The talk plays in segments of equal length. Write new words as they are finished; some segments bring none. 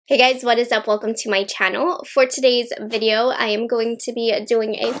Hey guys, what is up? Welcome to my channel. For today's video, I am going to be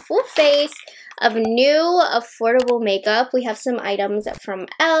doing a full face of new affordable makeup. We have some items from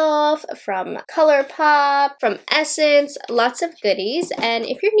e.l.f., from Colourpop, from Essence, lots of goodies. And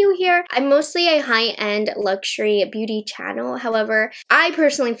if you're new here, I'm mostly a high-end luxury beauty channel. However, I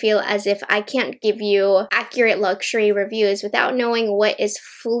personally feel as if I can't give you accurate luxury reviews without knowing what is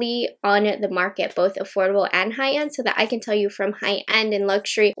fully on the market, both affordable and high-end, so that I can tell you from high-end and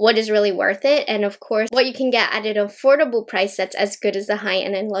luxury what is really worth it, and of course what you can get at an affordable price that's as good as the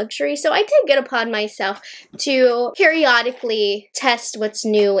high-end and luxury. So I did get upon myself to periodically test what's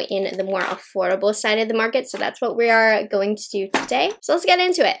new in the more affordable side of the market, so that's what we are going to do today. So let's get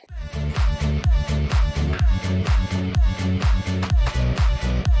into it.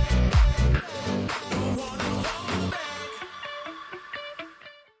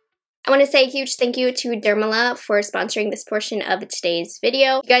 I want to say a huge thank you to Dermala for sponsoring this portion of today's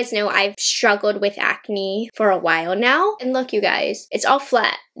video. You guys know I've struggled with acne for a while now. And look, you guys, it's all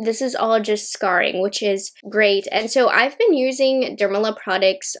flat. This is all just scarring, which is great. And so I've been using Dermala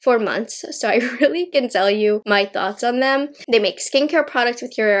products for months, so I really can tell you my thoughts on them. They make skincare products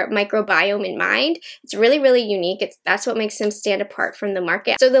with your microbiome in mind. It's really, really unique. That's what makes them stand apart from the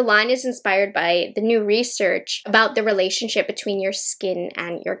market. So the line is inspired by the new research about the relationship between your skin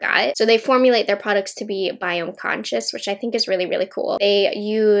and your gut. So they formulate their products to be biome conscious, which I think is really, really cool. They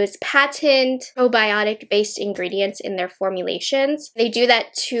use patent probiotic-based ingredients in their formulations. They do that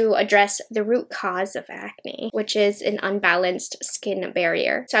to address the root cause of acne, which is an unbalanced skin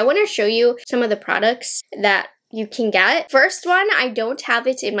barrier. So I want to show you some of the products that you can get. First one, I don't have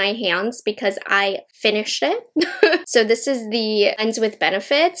it in my hands because I finished it. So this is the Cleanse with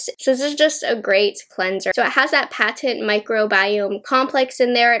Benefits. So this is just a great cleanser. So it has that patent microbiome complex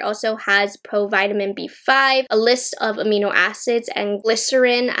in there. It also has provitamin B5, a list of amino acids, and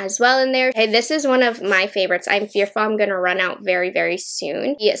glycerin as well in there. Okay, this is one of my favorites. I'm fearful I'm gonna run out very, very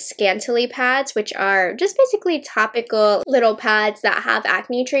soon. The Scantily pads, which are just basically topical little pads that have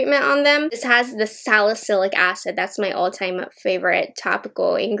acne treatment on them. This has the salicylic acid. That's my all-time favorite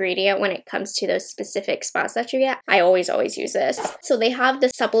topical ingredient when it comes to those specific spots that you get. I always use this. So they have the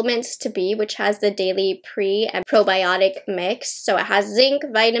Supplements to Be, which has the daily pre and probiotic mix. So it has zinc,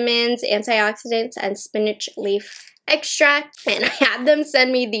 vitamins, antioxidants, and spinach leaf extract, and I had them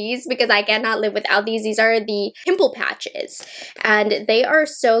send me these because I cannot live without these. These are the pimple patches, and they are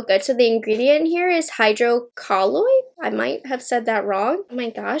so good. So the ingredient here is hydrocolloid. I might have said that wrong. Oh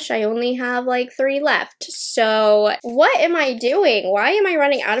my gosh, I only have like 3 left. So what am I doing? Why am I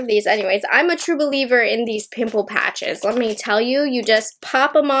running out of these? Anyways, I'm a true believer in these pimple patches. Let me tell you, you just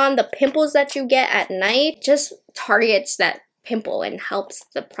pop them on. The pimples that you get at night just targets that pimple and helps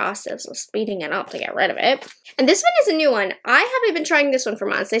the process of speeding it up to get rid of it. And this one is a new one. I haven't been trying this one for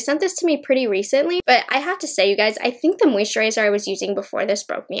months. They sent this to me pretty recently, but I have to say, you guys, I think the moisturizer I was using before this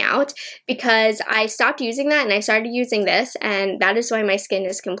broke me out because I stopped using that and I started using this, and that is why my skin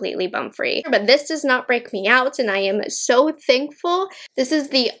is completely bump free. But this does not break me out, and I am so thankful. This is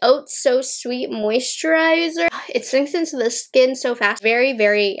the Oats So Sweet moisturizer. It sinks into the skin so fast. Very,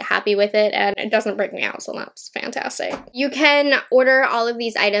 very happy with it, and it doesn't break me out, so that's fantastic. You can order all of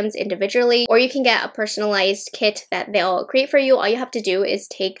these items individually, or you can get a personalized kit that they'll create for you. All you have to do is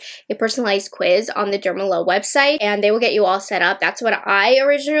take a personalized quiz on the Dermala website, and they will get you all set up. That's what I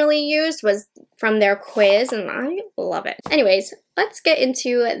originally used, was from their quiz, and I love it. Anyways, let's get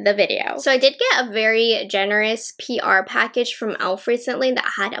into the video. So I did get a very generous PR package from e.l.f. recently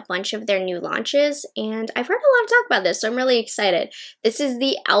that had a bunch of their new launches, and I've heard a lot of talk about this, so I'm really excited. This is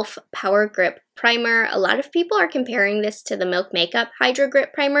the e.l.f. Power Grip Primer. A lot of people are comparing this to the Milk Makeup Hydro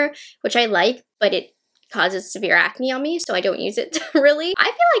Grip Primer, which I like, but it causes severe acne on me, so I don't use it really. I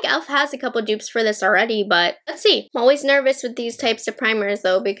feel like e.l.f. has a couple dupes for this already, but let's see. I'm always nervous with these types of primers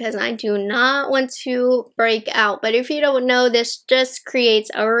though, because I do not want to break out. But if you don't know, this just creates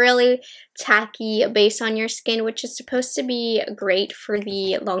a really tacky base on your skin, which is supposed to be great for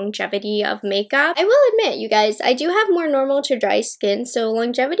the longevity of makeup. I will admit, you guys, I do have more normal to dry skin, so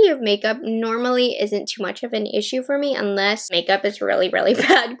longevity of makeup normally isn't too much of an issue for me unless makeup is really, really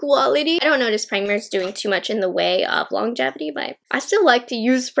bad quality. I don't notice primers doing too much in the way of longevity, but I still like to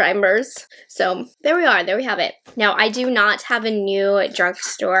use primers. So there we are, there we have it. Now, I do not have a new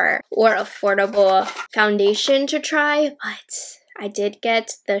drugstore or affordable foundation to try, but I did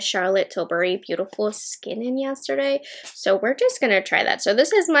get the Charlotte Tilbury Beautiful Skin in yesterday, so we're just gonna try that. So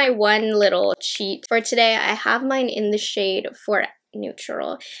this is my one little cheat for today. I have mine in the shade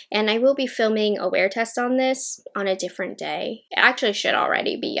neutral. And I will be filming a wear test on this on a different day. It actually should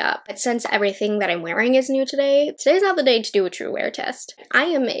already be up. But since everything that I'm wearing is new today, today's not the day to do a true wear test. I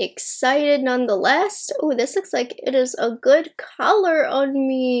am excited nonetheless. Oh, this looks like it is a good color on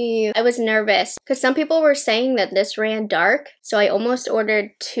me. I was nervous because some people were saying that this ran dark, so I almost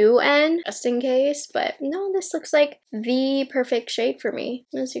ordered 2N just in case, but no, this looks like the perfect shade for me.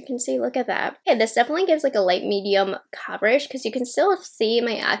 As you can see, look at that. Okay, this definitely gives like a light medium coverage because you can still see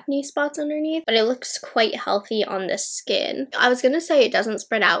my acne spots underneath, but it looks quite healthy on the skin. I was gonna say it doesn't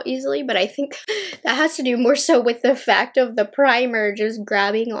spread out easily, but I think that has to do more so with the fact of the primer just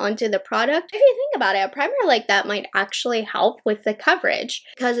grabbing onto the product. If you think about it, a primer like that might actually help with the coverage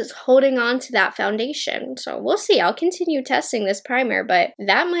because it's holding on to that foundation. So we'll see. I'll continue testing this primer, but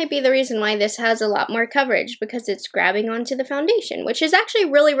that might be the reason why this has a lot more coverage, because it's grabbing onto the foundation, which is actually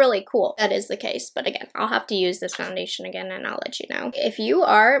really, really cool. That is the case. But again, I'll have to use this foundation again and I'll let you know. If you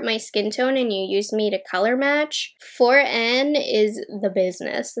are my skin tone and you use me to color match, 4N is the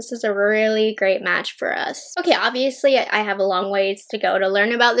business. This is a really great match for us. Okay, obviously I have a long ways to go to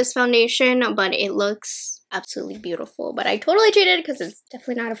learn about this foundation, but it looks absolutely beautiful. But I totally cheated because it's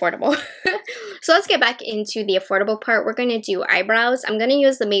definitely not affordable. So let's get back into the affordable part. We're going to do eyebrows. I'm going to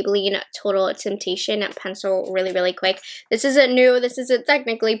use the Maybelline Total Temptation pencil really, really quick. This isn't new. This isn't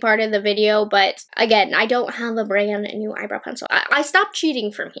technically part of the video, but again, I don't have a brand new eyebrow pencil. I stopped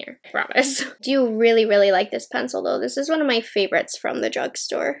cheating from here, I promise. Do you really, really like this pencil though? This is one of my favorites from the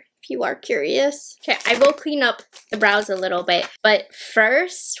drugstore, if you are curious. Okay, I will clean up the brows a little bit, but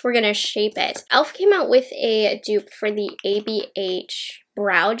first we're gonna shape it. e.l.f. came out with a dupe for the ABH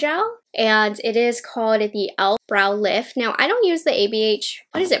brow gel, and it is called the e.l.f. Brow Lift. Now, I don't use the ABH,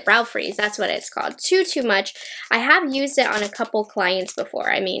 what is it, Brow Freeze, that's what it's called, too much. I have used it on a couple clients before.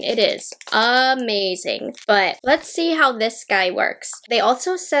 I mean, it is amazing, but let's see how this guy works. They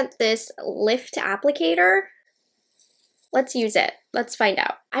also sent this lift applicator. Let's use it. Let's find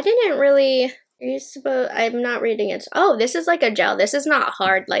out. I didn't really... I'm not reading it. Oh, this is like a gel. This is not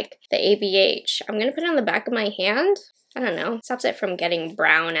hard like the ABH. I'm gonna put it on the back of my hand. I don't know. Stops it from getting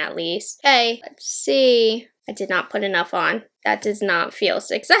brown at least. Okay, let's see. I did not put enough on. That does not feel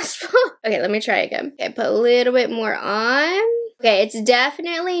successful. Okay, let me try again. Okay, put a little bit more on. Okay, it's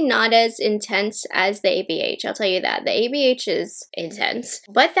definitely not as intense as the ABH, I'll tell you that. The ABH is intense,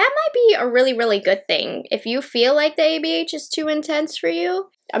 but that might be a really, really good thing. If you feel like the ABH is too intense for you,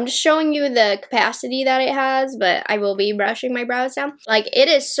 I'm just showing you the capacity that it has, but I will be brushing my brows down. Like, it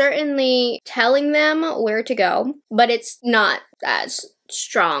is certainly telling them where to go, but it's not as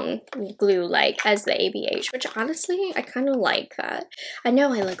strong glue-like as the ABH, which honestly, I kind of like that. I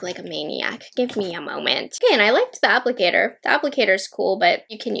know I look like a maniac. Give me a moment. Okay, and I liked the applicator. The applicator's cool, but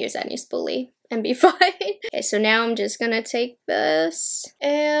you can use any spoolie and be fine. Okay, so now I'm just gonna take this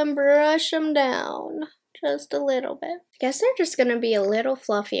and brush them down. Just a little bit. I guess they're just gonna be a little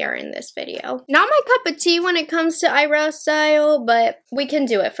fluffier in this video. Not my cup of tea when it comes to eyebrow style, but we can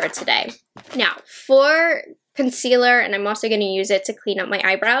do it for today. Now, for concealer, and I'm also going to use it to clean up my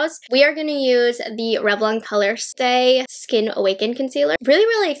eyebrows, we are going to use the Revlon Color Stay Skin Awaken Concealer. Really,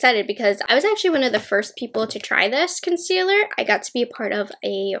 really excited because I was actually one of the first people to try this concealer. I got to be a part of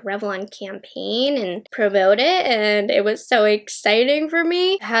a Revlon campaign and promote it, and it was so exciting for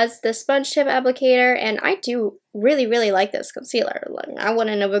me. It has the sponge tip applicator, and I do really, really like this concealer. Like, I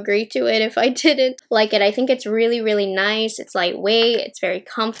wouldn't have agreed to it if I didn't like it. I think it's really, really nice. It's lightweight. It's very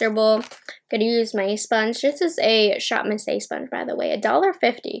comfortable. Gonna use my sponge. This is a Shop Miss A sponge, by the way.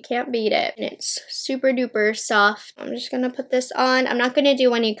 $1.50. Can't beat it. And it's super duper soft. I'm just gonna put this on. I'm not gonna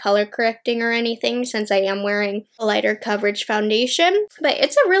do any color correcting or anything since I am wearing a lighter coverage foundation. But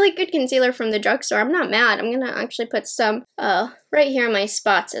it's a really good concealer from the drugstore. I'm not mad. I'm gonna actually put some right here in my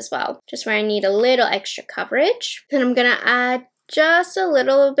spots as well, just where I need a little extra coverage. Then I'm gonna add just a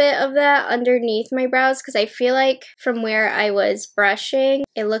little bit of that underneath my brows because I feel like from where I was brushing,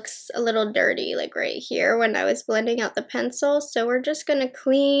 it looks a little dirty, like right here when I was blending out the pencil. So we're just gonna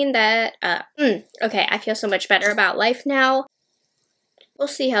clean that up. Okay, I feel so much better about life now. We'll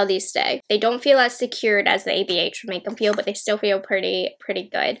see how these stay. They don't feel as secured as the ABH would make them feel, but they still feel pretty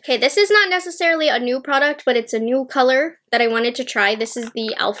good. Okay, this is not necessarily a new product, but it's a new color that I wanted to try. This is the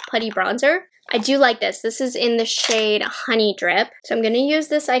e.l.f. Putty Bronzer. I do like this. This is in the shade Honey Drip. So I'm going to use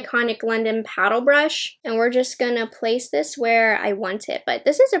this iconic London paddle brush, and we're just going to place this where I want it. But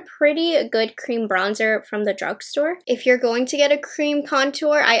this is a pretty good cream bronzer from the drugstore. If you're going to get a cream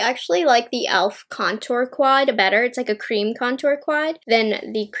contour, I actually like the e.l.f. contour quad better. It's like a cream contour quad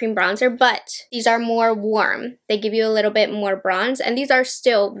than the cream bronzer, but these are more warm. They give you a little bit more bronze, and these are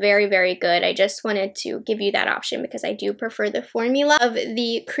still very, very good. I just wanted to give you that option because I do prefer the formula of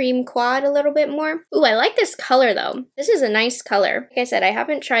the cream quad a little bit more. Ooh, I like this color though. This is a nice color. Like I said, I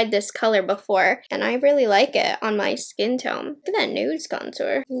haven't tried this color before, and I really like it on my skin tone. Look at that nudes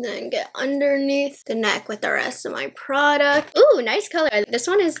contour. And then get underneath the neck with the rest of my product. Ooh, nice color. This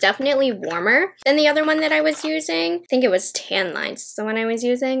one is definitely warmer than the other one that I was using. I think it was Tan Lines, the one I was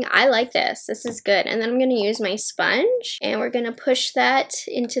using. I like this. This is good. And then I'm going to use my sponge, and we're going to push that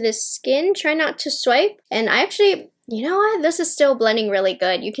into the skin. Try not to swipe. And I actually... You know what? This is still blending really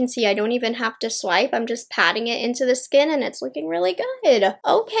good. You can see I don't even have to swipe. I'm just patting it into the skin and it's looking really good.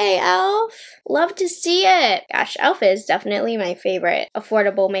 Okay, e.l.f. Love to see it. Gosh, e.l.f. is definitely my favorite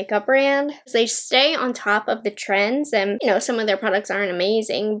affordable makeup brand. They stay on top of the trends, and you know, some of their products aren't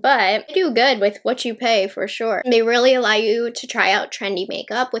amazing, but they do good with what you pay for sure. They really allow you to try out trendy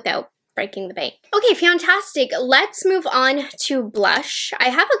makeup without breaking the bank. Okay, fantastic. Let's move on to blush. I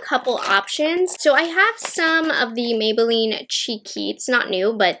have a couple options. So I have some of the Maybelline Cheek Heats, not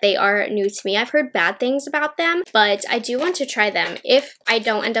new, but they are new to me. I've heard bad things about them, but I do want to try them. If I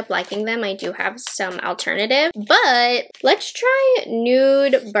don't end up liking them, I do have some alternative, but let's try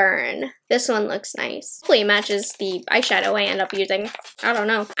Nude Burn. This one looks nice. Hopefully it matches the eyeshadow I end up using. I don't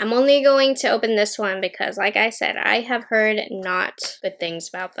know. I'm only going to open this one because, like I said, I have heard not good things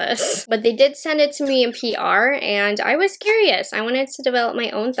about this. But they did send it to me in PR, and I was curious. I wanted to develop my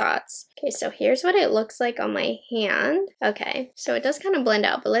own thoughts. Okay, so here's what it looks like on my hand. Okay, so it does kind of blend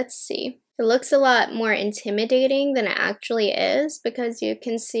out, but let's see. It looks a lot more intimidating than it actually is because you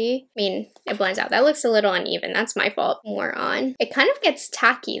can see, I mean, it blends out. That looks a little uneven. That's my fault. More on. It kind of gets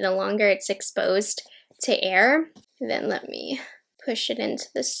tacky the longer it's exposed to air. And then let me push it into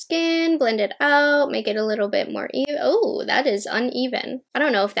the skin, blend it out, make it a little bit more even. Oh, that is uneven. I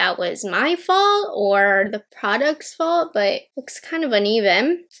don't know if that was my fault or the product's fault, but it looks kind of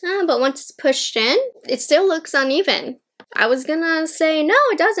uneven. But once it's pushed in, it still looks uneven. I was gonna say, no,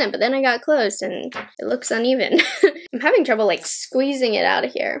 it doesn't, but then I got close and it looks uneven. I'm having trouble like squeezing it out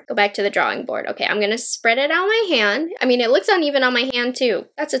of here. Go back to the drawing board. Okay, I'm gonna spread it on my hand. I mean, it looks uneven on my hand too.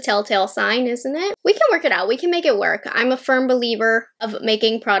 That's a telltale sign, isn't it? We can work it out. We can make it work. I'm a firm believer of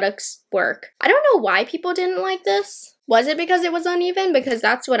making products work. I don't know why people didn't like this. Was it because it was uneven? Because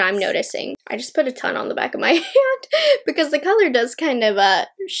that's what I'm noticing. I just put a ton on the back of my hand because the color does kind of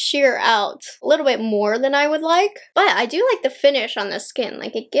sheer out a little bit more than I would like. But I do like the finish on the skin.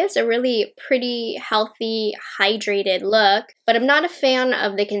 Like, it gives a really pretty, healthy, hydrated look. But I'm not a fan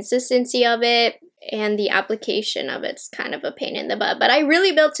of the consistency of it, and the application of it's kind of a pain in the butt. But I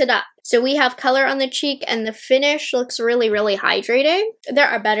really built it up. So we have color on the cheek, and the finish looks really, really hydrating. There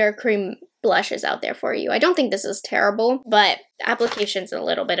are better cream blushes out there for you. I don't think this is terrible, but the application's a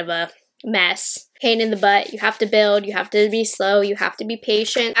little bit of a mess. Pain in the butt. You have to build, you have to be slow, you have to be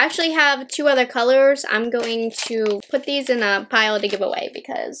patient. I actually have two other colors. I'm going to put these in a pile to give away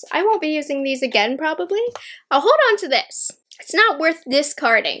because I won't be using these again probably. I'll hold on to this. It's not worth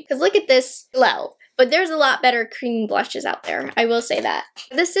discarding because look at this glow. But there's a lot better cream blushes out there. I will say that.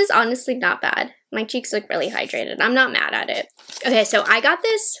 This is honestly not bad. My cheeks look really hydrated. I'm not mad at it. Okay, so I got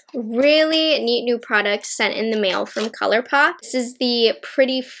this really neat new product sent in the mail from Colourpop. This is the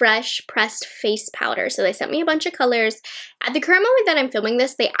Pretty Fresh Pressed Face Powder. So they sent me a bunch of colors. At the current moment that I'm filming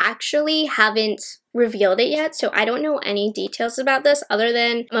this, they actually haven't revealed it yet, so I don't know any details about this other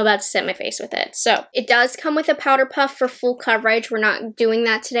than I'm about to set my face with it. So it does come with a powder puff for full coverage. We're not doing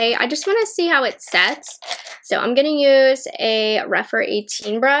that today. I just want to see how it sets. So I'm going to use a Rephr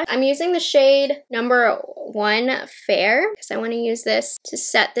 18 brush. I'm using the shade number 1 Fair because I want to use this to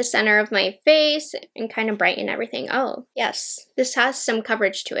set the center of my face and kind of brighten everything. Oh, yes. This has some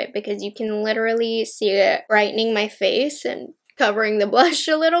coverage to it because you can literally see it brightening my face and covering the blush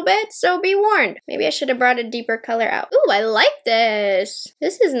a little bit, so be warned. Maybe I should have brought a deeper color out. Ooh, I like this.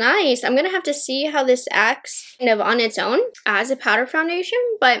 This is nice. I'm gonna have to see how this acts kind of on its own as a powder foundation,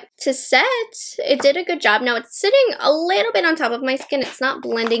 but to set, it did a good job. Now it's sitting a little bit on top of my skin. It's not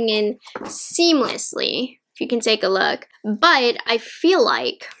blending in seamlessly, if you can take a look, but I feel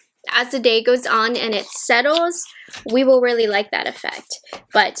like as the day goes on and it settles, we will really like that effect.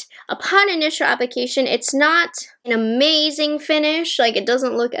 But upon initial application, it's not an amazing finish. Like, it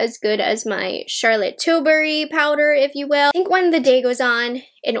doesn't look as good as my Charlotte Tilbury powder, if you will. I think when the day goes on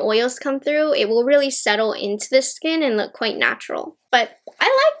and oils come through, it will really settle into the skin and look quite natural. But I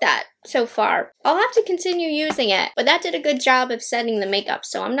like that so far. I'll have to continue using it, but that did a good job of setting the makeup,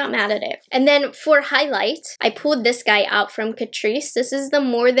 so I'm not mad at it. And then for highlight, I pulled this guy out from Catrice. This is the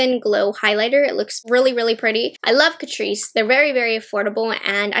More Than Glow highlighter. It looks really, really pretty. I love Catrice. They're very, very affordable,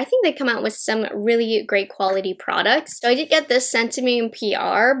 and I think they come out with some really great quality products. So I did get this sent to me in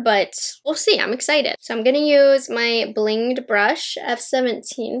PR, but we'll see. I'm excited. So I'm gonna use my blinged brush,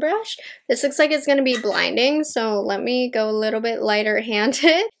 F17 brush. This looks like it's gonna be blinding, so let me go a little bit lighter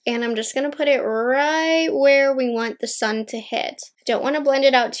handed. And I'm just gonna put it right where we want the sun to hit. Don't want to blend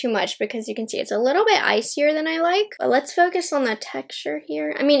it out too much because you can see it's a little bit icier than I like. But let's focus on the texture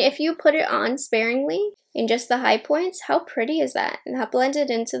here. I mean, if you put it on sparingly in just the high points, how pretty is that? And that blended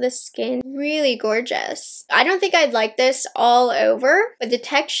into the skin. Really gorgeous. I don't think I'd like this all over, but the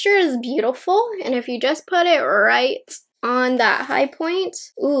texture is beautiful. And if you just put it right on that high point,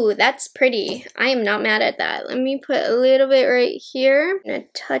 ooh, that's pretty. I am not mad at that. Let me put a little bit right here and a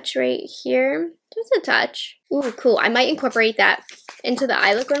touch right here. Just a touch. Ooh, cool. I might incorporate that into the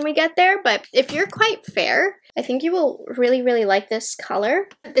eye look when we get there, but if you're quite fair, I think you will really, really like this color.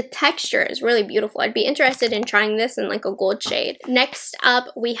 The texture is really beautiful. I'd be interested in trying this in like a gold shade. Next up,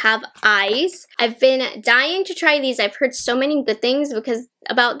 we have eyes. I've been dying to try these. I've heard so many good things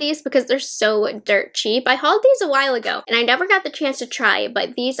about these because they're so dirt cheap. I hauled these a while ago and I never got the chance to try,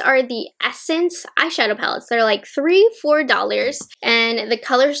 but these are the Essence eyeshadow palettes. They're like $3–4 and the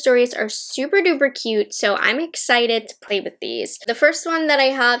color stories are super duper cute, so I'm excited to play with these. The first one that I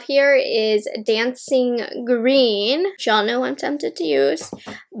have here is Dancing Green, which y'all know I'm tempted to use,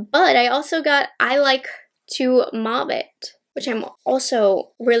 but I also got I Like to Mob It, which I'm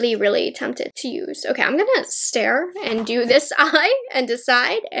also really, really tempted to use. Okay, I'm gonna stare and do this eye and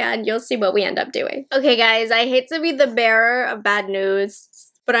decide, and you'll see what we end up doing. Okay guys, I hate to be the bearer of bad news,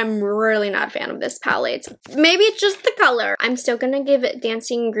 but I'm really not a fan of this palette. Maybe it's just the color. I'm still gonna give it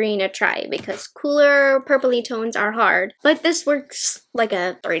Dancing Green a try because cooler purpley tones are hard, but this works like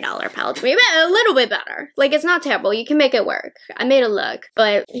a $3 palette. Maybe a little bit better. Like, it's not terrible. You can make it work. I made it look,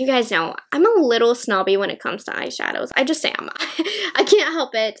 but you guys know I'm a little snobby when it comes to eyeshadows. I just am. I can't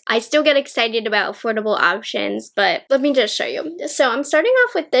help it. I still get excited about affordable options, but let me just show you. So I'm starting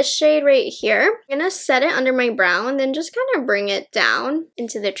off with this shade right here. I'm gonna set it under my brow and then just kind of bring it down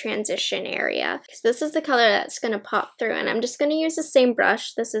into the transition area because this is the color that's gonna pop through, and I'm just gonna use the same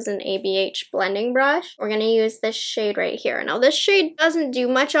brush. This is an ABH blending brush. We're gonna use this shade right here. Now this shade doesn't do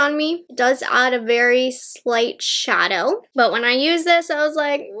much on me. It does add a very slight shadow, but when I use this, I was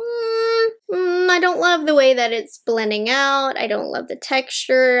like, I don't love the way that it's blending out. I don't love the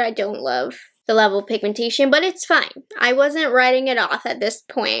texture. I don't love the level of pigmentation, but it's fine. I wasn't writing it off at this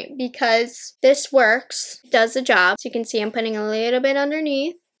point because this works, does the job. So you can see I'm putting a little bit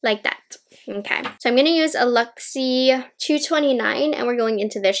underneath like that. Okay, so I'm gonna use a Luxie 229 and we're going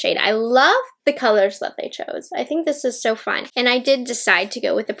into this shade. I love the colors that they chose. I think this is so fun. And I did decide to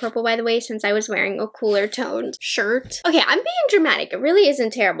go with the purple, by the way, since I was wearing a cooler toned shirt. Okay, I'm being dramatic. It really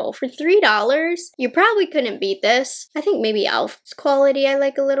isn't terrible. For $3, you probably couldn't beat this. I think maybe e.l.f.'s quality I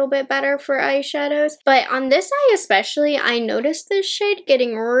like a little bit better for eyeshadows. But on this eye especially, I noticed this shade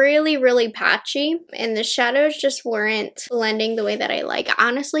getting really, really patchy. And the shadows just weren't blending the way that I like.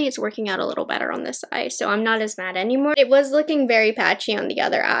 Honestly, it's working out a little better on this eye, so I'm not as mad anymore. It was looking very patchy on the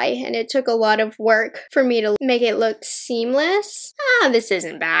other eye, and it took a lot of work for me to make it look seamless. This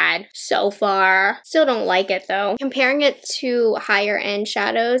isn't bad so far. Still don't like it though. Comparing it to higher end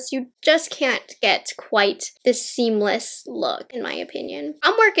shadows, you just can't get quite this seamless look, in my opinion.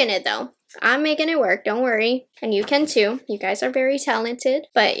 I'm working it though. I'm making it work, don't worry. And you can too. You guys are very talented.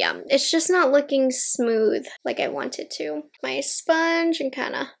 But yeah, it's just not looking smooth like I want it to. My sponge and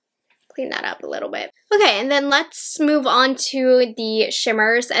kind of clean that up a little bit. Okay, and then let's move on to the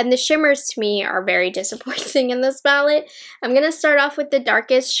shimmers. And the shimmers to me are very disappointing in this palette. I'm gonna start off with the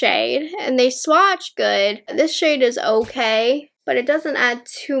darkest shade, and they swatch good. This shade is okay, but it doesn't add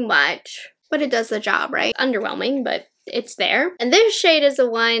too much. But it does the job, right? Underwhelming, but it's there. And this shade is the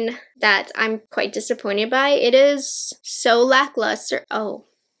one that I'm quite disappointed by. It is so lackluster. Oh,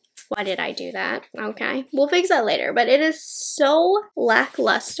 Why did I do that? Okay, we'll fix that later, but it is so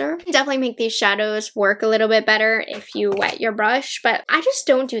lackluster. Definitely make these shadows work a little bit better if you wet your brush, but I just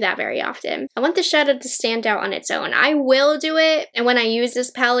don't do that very often. I want the shadow to stand out on its own. I will do it, and when I use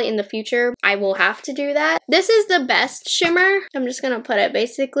this palette in the future, I will have to do that. This is the best shimmer. I'm just gonna put it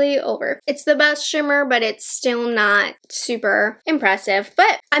basically over. It's the best shimmer, but it's still not super impressive,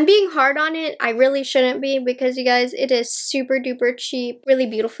 but I'm being hard on it. I really shouldn't be, because you guys, it is super duper cheap, really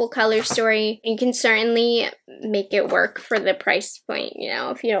beautiful color story. You can certainly make it work for the price point, you know,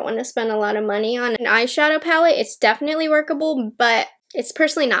 if you don't want to spend a lot of money on an eyeshadow palette. It's definitely workable, but it's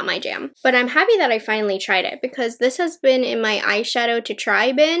personally not my jam. But I'm happy that I finally tried it, because this has been in my eyeshadow to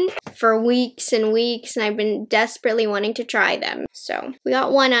try bin for weeks and weeks, and I've been desperately wanting to try them. So we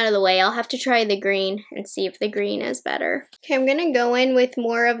got one out of the way. I'll have to try the green and see if the green is better. Okay, I'm gonna go in with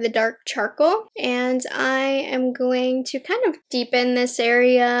more of the dark charcoal, and I am going to kind of deepen this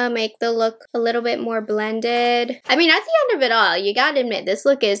area, make the look a little bit more blended. I mean, at the end of it all, you gotta admit, this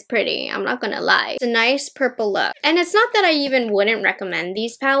look is pretty. I'm not gonna lie. It's a nice purple look. And it's not that I even wouldn't recommend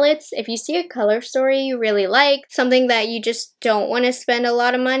these palettes. If you see a color story you really like, something that you just don't want to spend a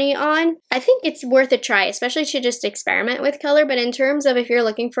lot of money on, I think it's worth a try, especially to just experiment with color. But in terms of if you're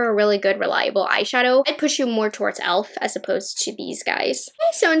looking for a really good, reliable eyeshadow, I'd push you more towards e.l.f. as opposed to these guys.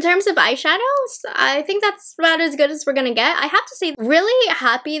 Okay, so in terms of eyeshadows, I think that's about as good as we're gonna get. I have to say, really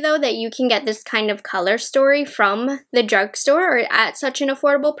happy though that you can get this kind of color story from the drugstore or at such an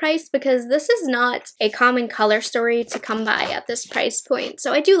affordable price, because this is not a common color story to come by at this price point.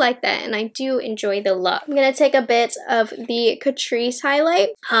 So I do like that, and I do enjoy the look. I'm gonna take a bit of the Catrice highlight.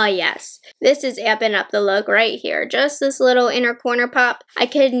 Ah, yes. This is amping up the look right here. Just this little inner corner pop. I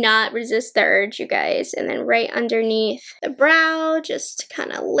could not resist the urge, you guys. And then right underneath the brow, just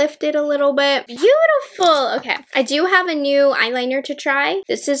kind of lift it a little bit. Beautiful! Okay, I do have a new eyeliner to try.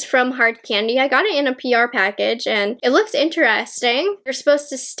 This is from Hard Candy. I got it in a PR package, and it looks interesting. You're supposed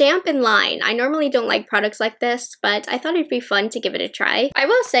to stamp and line. I normally don't like products like this, but I thought it'd be fun to give it a try. I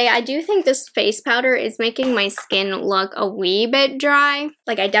will say, I do think this face powder is making my skin look a wee bit dry.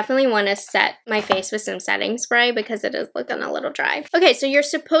 Like, I definitely want to set my face with some setting spray because it is looking a little dry. Okay, so you're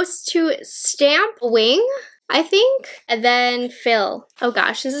supposed to stamp wing, I think, and then fill. Oh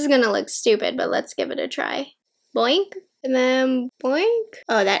gosh, this is gonna look stupid, but let's give it a try. Boink. And then boink.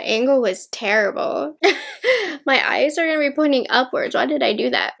 Oh, that angle was terrible. My eyes are gonna be pointing upwards. Why did I do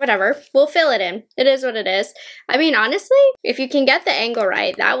that? Whatever. We'll fill it in. It is what it is. I mean, honestly, if you can get the angle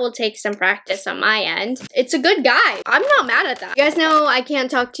right, that will take some practice on my end. It's a good guy. I'm not mad at that. You guys know I can't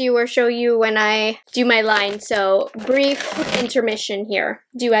talk to you or show you when I do my line, so brief intermission here.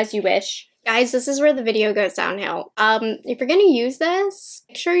 Do as you wish. Guys, this is where the video goes downhill. If you're gonna use this,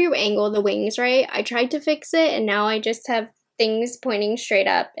 make sure you angle the wings right. I tried to fix it, and now I just have things pointing straight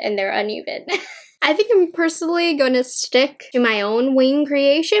up, and they're uneven. I think I'm personally going to stick to my own wing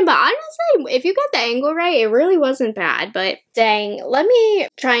creation, but honestly, if you got the angle right, it really wasn't bad, but dang, let me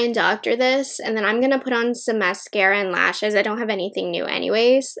try and doctor this, and then I'm going to put on some mascara and lashes. I don't have anything new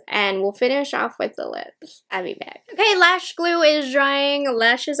anyways, and we'll finish off with the lips. I'll be back. Okay, lash glue is drying.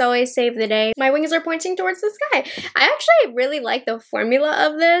 Lashes always save the day. My wings are pointing towards the sky. I actually really like the formula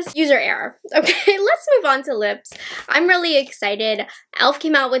of this. User error. Okay, let's move on to lips. I'm really excited. e.l.f.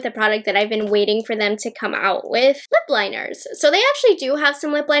 came out with a product that I've been waiting for them to come out with, lip liners. So they actually do have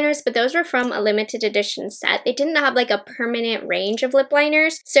some lip liners, but those were from a limited edition set. They didn't have like a permanent range of lip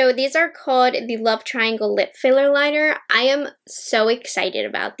liners. So these are called the Love Triangle Lip Filler Liner. I am so excited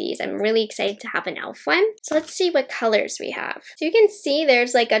about these. I'm really excited to have an e.l.f. one. So let's see what colors we have. So you can see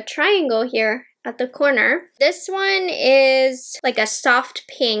there's like a triangle here at the corner. This one is like a soft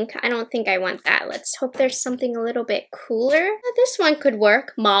pink. I don't think I want that. Let's hope there's something a little bit cooler. This one could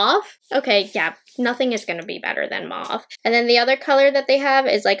work. Mauve. Okay, yeah, nothing is gonna be better than mauve. And then the other color that they have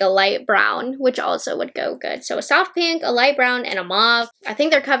is like a light brown, which also would go good. So a soft pink, a light brown, and a mauve. I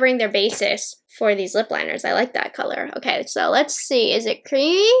think they're covering their basis for these lip liners. I like that color. Okay, so let's see. Is it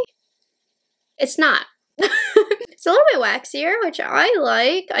creamy? It's not. It's a little bit waxier, which I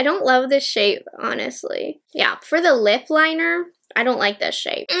like. I don't love this shape, honestly. Yeah, for the lip liner, I don't like this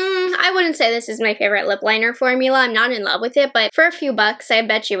shape. I wouldn't say this is my favorite lip liner formula. I'm not in love with it, but for a few bucks, I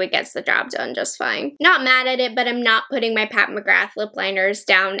bet you it gets the job done just fine. Not mad at it, but I'm not putting my Pat McGrath lip liners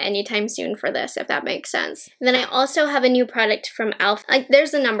down anytime soon for this, if that makes sense. And then I also have a new product from e.l.f. Like,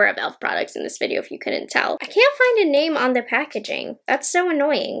 there's a number of e.l.f. products in this video if you couldn't tell. I can't find a name on the packaging. That's so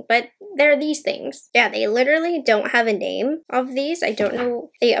annoying, but they're these things. Yeah, they literally don't have a name of these. I don't know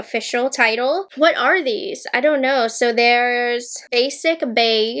the official title. What are these? I don't know. So there's basic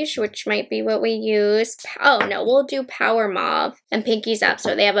beige, which might be what we use. Oh no, we'll do Power Mauve and pinkies up.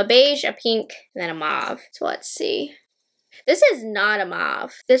 So they have a beige, a pink, and then a mauve. So let's see. This is not a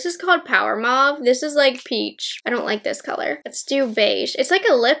mauve. This is called Power Mauve. This is like peach. I don't like this color. Let's do beige. It's like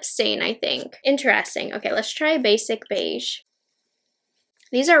a lip stain, I think. Interesting. Okay, let's try basic beige.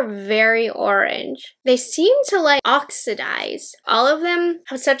 These are very orange. They seem to like oxidize. All of them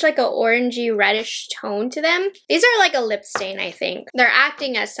have such like a orangey reddish tone to them. These are like a lip stain, I think. They're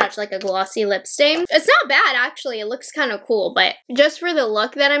acting as such, like a glossy lip stain. It's not bad, actually. It looks kind of cool, but just for the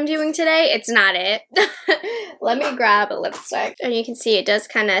look that I'm doing today, it's not it. Let me grab a lipstick. And you can see it does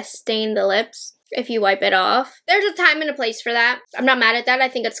kind of stain the lips if you wipe it off. There's a time and a place for that. I'm not mad at that. I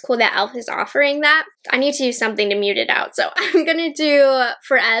think it's cool that e.l.f. is offering that. I need to do something to mute it out. So I'm gonna do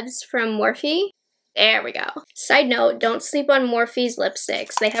Rephr from Morphe. There we go. Side note, don't sleep on Morphe's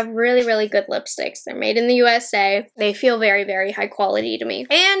lipsticks. They have really, really good lipsticks. They're made in the USA. They feel very, very high quality to me.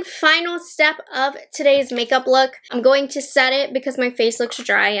 And final step of today's makeup look. I'm going to set it because my face looks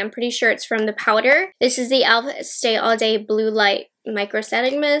dry. I'm pretty sure it's from the powder. This is the e.l.f. Stay All Day Blue Light Micro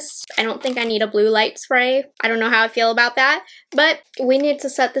Setting Mist. I don't think I need a blue light spray. I don't know how I feel about that, but we need to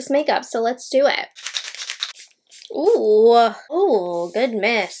set this makeup, so let's do it. Ooh, good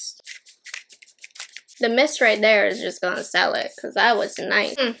mist. The mist right there is just gonna sell it, because that was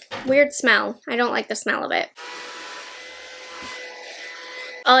nice. Weird smell. I don't like the smell of it.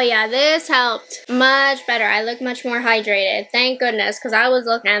 Oh yeah, this helped much better. I look much more hydrated. Thank goodness, because I was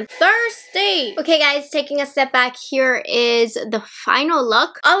looking thirsty. Okay guys, taking a step back, here is the final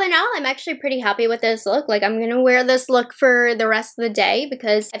look. All in all, I'm actually pretty happy with this look. Like, I'm gonna wear this look for the rest of the day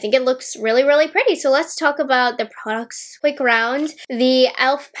because I think it looks really, really pretty. So let's talk about the products quick round. The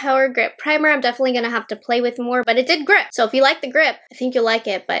e.l.f. Power Grip Primer, I'm definitely gonna have to play with more, but it did grip. So if you like the grip, I think you'll like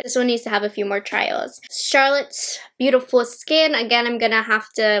it, but this one needs to have a few more trials. Charlotte's Beautiful Skin, again, I'm gonna have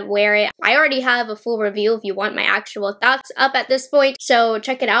to wear it. I already have a full review if you want my actual thoughts up at this point, so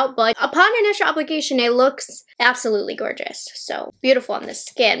check it out. But upon initial application, it looks absolutely gorgeous. So beautiful on the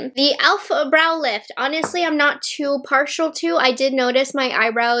skin. The e.l.f. Brow Lift, honestly, I'm not too partial to. I did notice my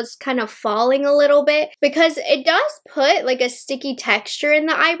eyebrows kind of falling a little bit because it does put like a sticky texture in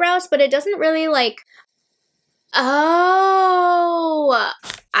the eyebrows, but it doesn't really like... Oh,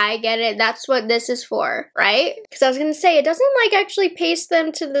 I get it. That's what this is for, right? Because I was going to say, it doesn't like actually paste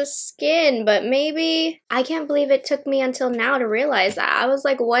them to the skin, but maybe... I can't believe it took me until now to realize that. I was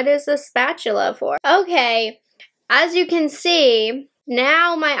like, what is the spatula for? Okay, as you can see,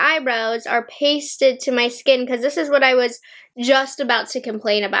 now my eyebrows are pasted to my skin because this is what I was just about to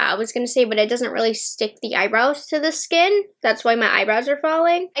complain about. I was going to say, but it doesn't really stick the eyebrows to the skin. That's why my eyebrows are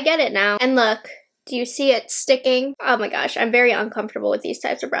falling. I get it now. And look. Do you see it sticking? Oh my gosh, I'm very uncomfortable with these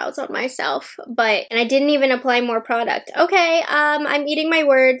types of brows on myself. And I didn't even apply more product. Okay, I'm eating my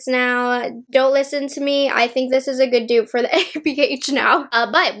words now. Don't listen to me. I think this is a good dupe for the ABH now.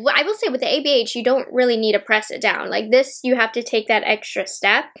 But I will say with the ABH, you don't really need to press it down. Like this, you have to take that extra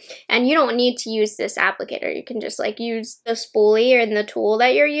step. And you don't need to use this applicator. You can just like use the spoolie or the tool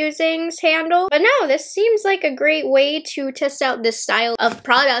that you're using's handle. But no, this seems like a great way to test out this style of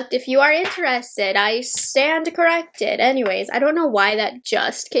product if you are interested. I stand corrected. Anyways, I don't know why that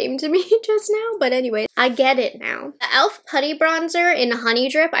just came to me just now, but anyways, I get it now. The e.l.f. Putty Bronzer in Honey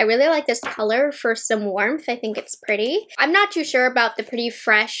Drip. I really like this color for some warmth. I think it's pretty. I'm not too sure about the Pretty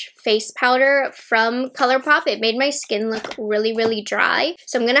Fresh face powder from Colourpop. It made my skin look really, really dry.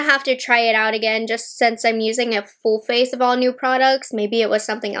 So I'm gonna have to try it out again just since I'm using a full face of all new products. Maybe it was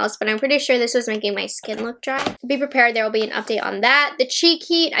something else, but I'm pretty sure this was making my skin look dry. Be prepared, there will be an update on that. The Cheek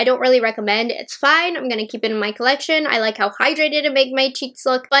Heat, I don't really recommend. It's fine. I'm gonna keep it in my collection. I like how hydrated it made my cheeks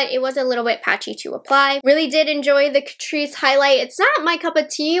look, but it was a little bit patchy to apply. Really did enjoy the Catrice highlight. It's not my cup of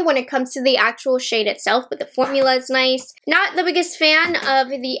tea when it comes to the actual shade itself, but the formula is nice. Not the biggest fan of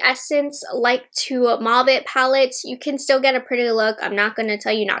the Essence Like to Mauve It palettes. You can still get a pretty look. I'm not gonna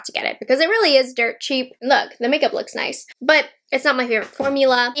tell you not to get it because it really is dirt cheap. Look, the makeup looks nice, but it's not my favorite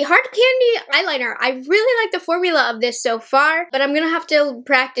formula. The Hard Candy eyeliner, I really like the formula of this so far, but I'm gonna have to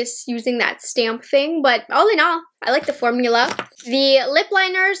practice using that stamp thing. But all in all, I like the formula. The lip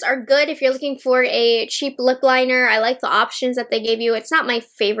liners are good if you're looking for a cheap lip liner. I like the options that they gave you. It's not my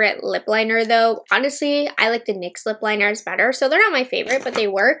favorite lip liner though. Honestly, I like the NYX lip liners better, so they're not my favorite, but they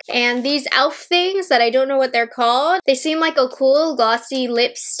work. And these e.l.f. things that I don't know what they're called, they seem like a cool glossy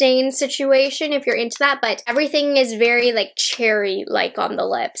lip stain situation if you're into that, but everything is very like cherry-like on the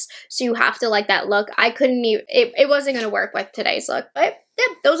lips, so you have to like that look. I couldn't even, it wasn't gonna work with today's look, but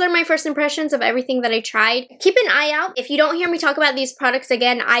yeah, those are my first impressions of everything that I tried. Keep an eye out. If you don't hear me talk about these products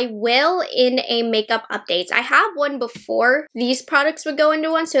again, I will in a makeup updates. I have one before these products would go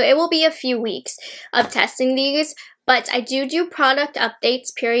into one, so it will be a few weeks of testing these. But I do product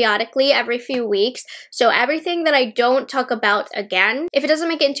updates periodically every few weeks. So everything that I don't talk about again, if it doesn't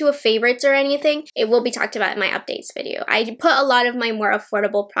make it into a favorites or anything, it will be talked about in my updates video. I put a lot of my more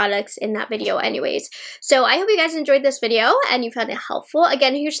affordable products in that video anyways. So I hope you guys enjoyed this video and you found it helpful.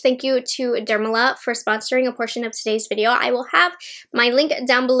 Again, a huge thank you to Dermala for sponsoring a portion of today's video. I will have my link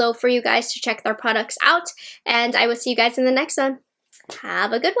down below for you guys to check their products out. And I will see you guys in the next one.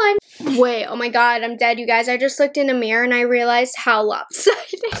 Have a good one. Wait, oh my god, I'm dead, you guys. I just looked in a mirror and I realized how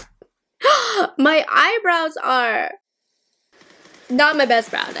lopsided my eyebrows are. Not my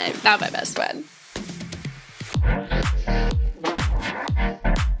best brow, not my best one.